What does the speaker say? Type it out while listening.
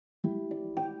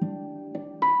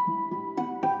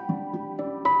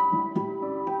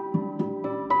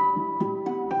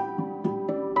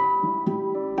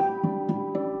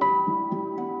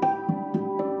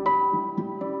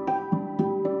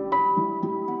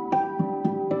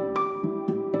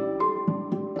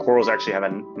corals actually have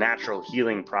a natural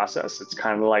healing process. It's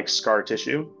kind of like scar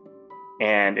tissue.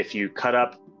 And if you cut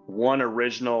up one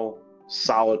original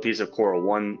solid piece of coral,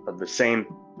 one of the same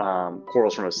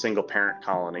corals from a single parent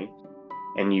colony,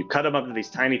 and you cut them up into these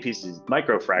tiny pieces,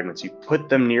 microfragments, you put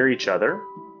them near each other,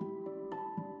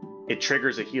 it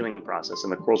triggers a healing process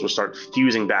and the corals will start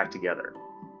fusing back together.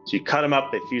 So you cut them up,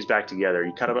 they fuse back together.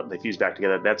 You cut them up, they fuse back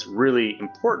together. That's really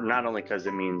important, not only because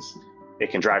it means it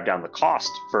can drive down the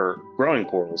cost for growing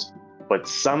corals, but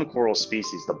some coral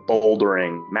species, the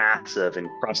bouldering, massive,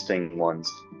 encrusting ones,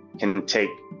 can take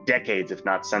decades, if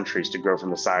not centuries, to grow from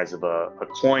the size of a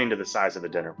coin to the size of a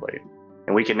dinner plate.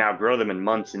 And we can now grow them in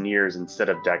months and years instead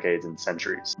of decades and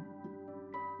centuries.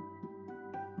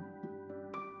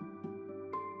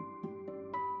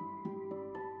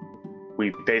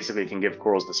 We basically can give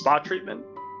corals the spot treatment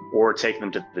or take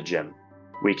them to the gym.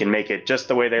 We can make it just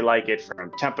the way they like it,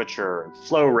 from temperature and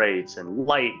flow rates and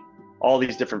light, all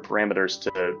these different parameters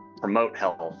to promote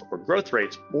health or growth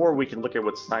rates, or we can look at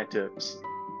what scientists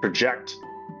project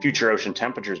future ocean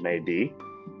temperatures may be.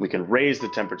 We can raise the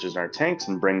temperatures in our tanks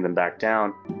and bring them back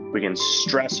down. We can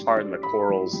stress harden the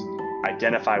corals,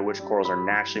 identify which corals are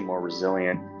naturally more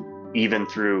resilient, even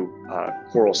through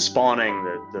coral spawning,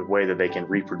 the way that they can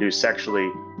reproduce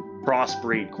sexually,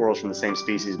 crossbreed corals from the same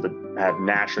species but have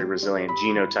naturally resilient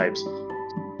genotypes,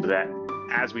 so that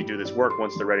as we do this work,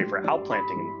 once they're ready for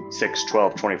outplanting in 6,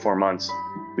 12, 24 months,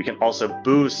 we can also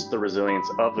boost the resilience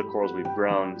of the corals we've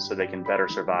grown so they can better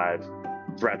survive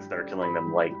threats that are killing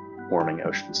them, like warming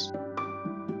oceans.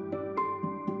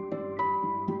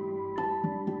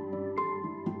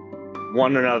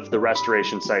 One of the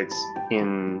restoration sites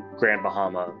in Grand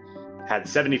Bahama had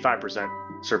 75%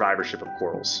 survivorship of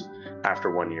corals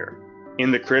after 1 year. In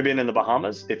the Caribbean and the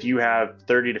Bahamas, if you have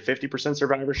 30 to 50%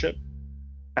 survivorship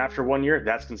after 1 year,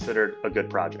 that's considered a good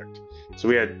project. So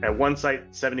we had at one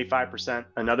site 75%,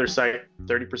 another site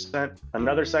 30%,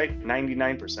 another site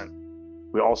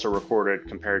 99%. We also recorded,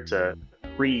 compared to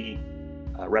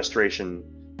pre-restoration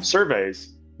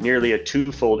surveys, nearly a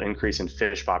twofold increase in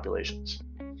fish populations,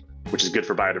 which is good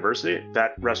for biodiversity.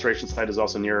 That restoration site is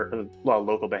also near a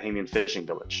local Bahamian fishing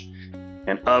village.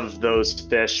 And of those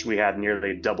fish, we had nearly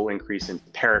a double increase in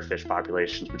parrotfish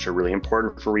populations, which are really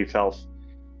important for reef health,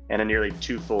 and a nearly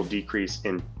twofold decrease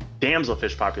in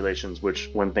damselfish populations, which,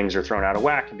 when things are thrown out of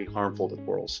whack, can be harmful to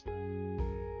corals.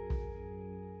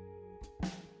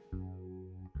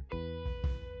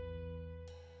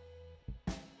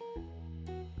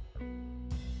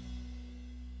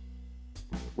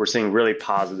 We're seeing really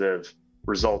positive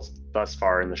results thus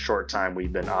far in the short time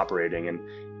we've been operating. And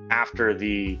after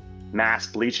the mass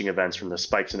bleaching events from the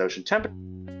spikes in ocean temperature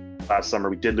last summer,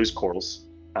 we did lose corals,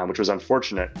 which was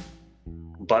unfortunate.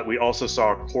 But we also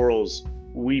saw corals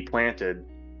we planted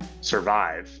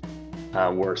survive,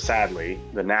 where sadly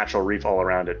the natural reef all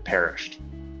around it perished.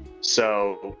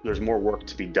 So there's more work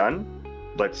to be done,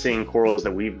 but seeing corals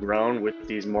that we've grown with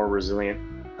these more resilient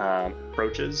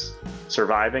approaches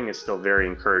surviving is still very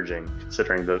encouraging,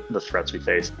 considering the threats we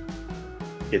face.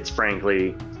 It's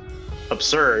frankly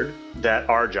absurd that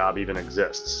our job even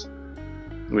exists.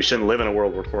 We shouldn't live in a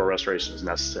world where coral restoration is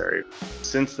necessary.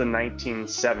 Since the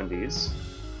 1970s,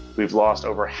 we've lost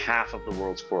over half of the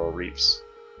world's coral reefs.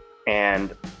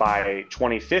 And by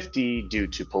 2050, due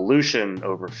to pollution,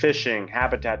 overfishing,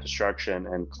 habitat destruction,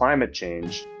 and climate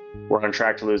change, we're on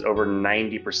track to lose over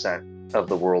 90% of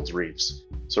the world's reefs.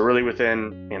 So really,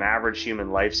 within an average human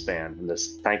lifespan, in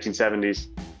this 1970s,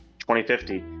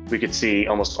 2050, we could see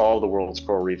almost all of the world's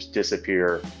coral reefs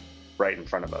disappear right in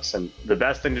front of us. And the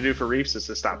best thing to do for reefs is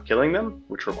to stop killing them,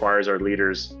 which requires our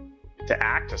leaders to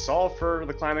act to solve for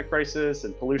the climate crisis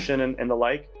and pollution and the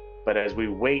like. But as we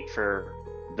wait for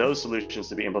those solutions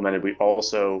to be implemented, we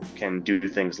also can do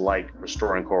things like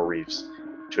restoring coral reefs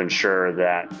to ensure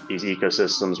that these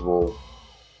ecosystems will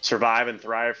survive and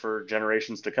thrive for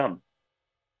generations to come.